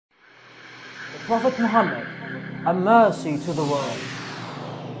the Prophet Muhammad, a mercy to the world.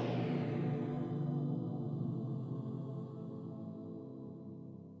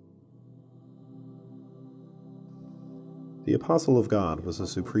 The Apostle of God was a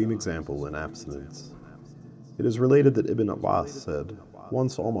supreme example in abstinence. It is related that Ibn Abbas said,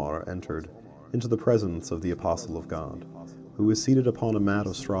 once Omar entered into the presence of the Apostle of God, who was seated upon a mat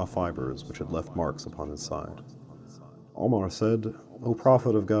of straw fibers which had left marks upon his side. Omar said, "O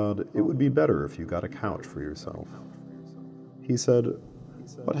Prophet of God, it would be better if you got a couch for yourself." He said,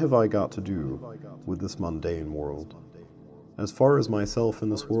 "What have I got to do with this mundane world? As far as myself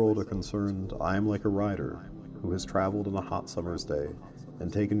and this world are concerned, I am like a rider who has traveled on a hot summer's day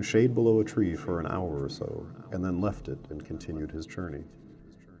and taken shade below a tree for an hour or so, and then left it and continued his journey."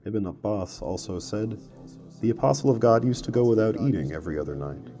 Ibn Abbas also said, "The Apostle of God used to go without eating every other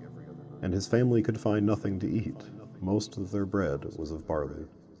night, and his family could find nothing to eat. Most of their bread was of barley."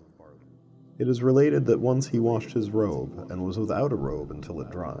 It is related that once he washed his robe and was without a robe until it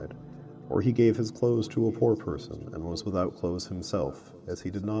dried, or he gave his clothes to a poor person and was without clothes himself, as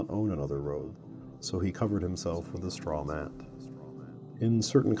he did not own another robe, so he covered himself with a straw mat. In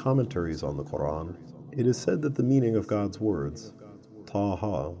certain commentaries on the Quran, it is said that the meaning of God's words,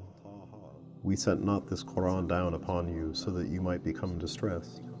 Taha, "We sent not this Quran down upon you so that you might become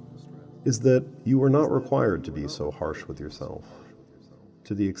distressed," is that you are not required to be so harsh with yourself,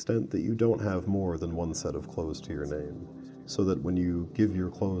 to the extent that you don't have more than one set of clothes to your name, so that when you give your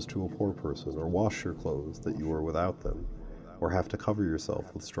clothes to a poor person or wash your clothes that you are without them, or have to cover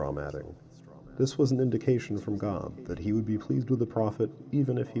yourself with straw matting. This was an indication from God that he would be pleased with the Prophet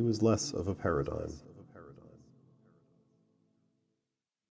even if he was less of a paradigm.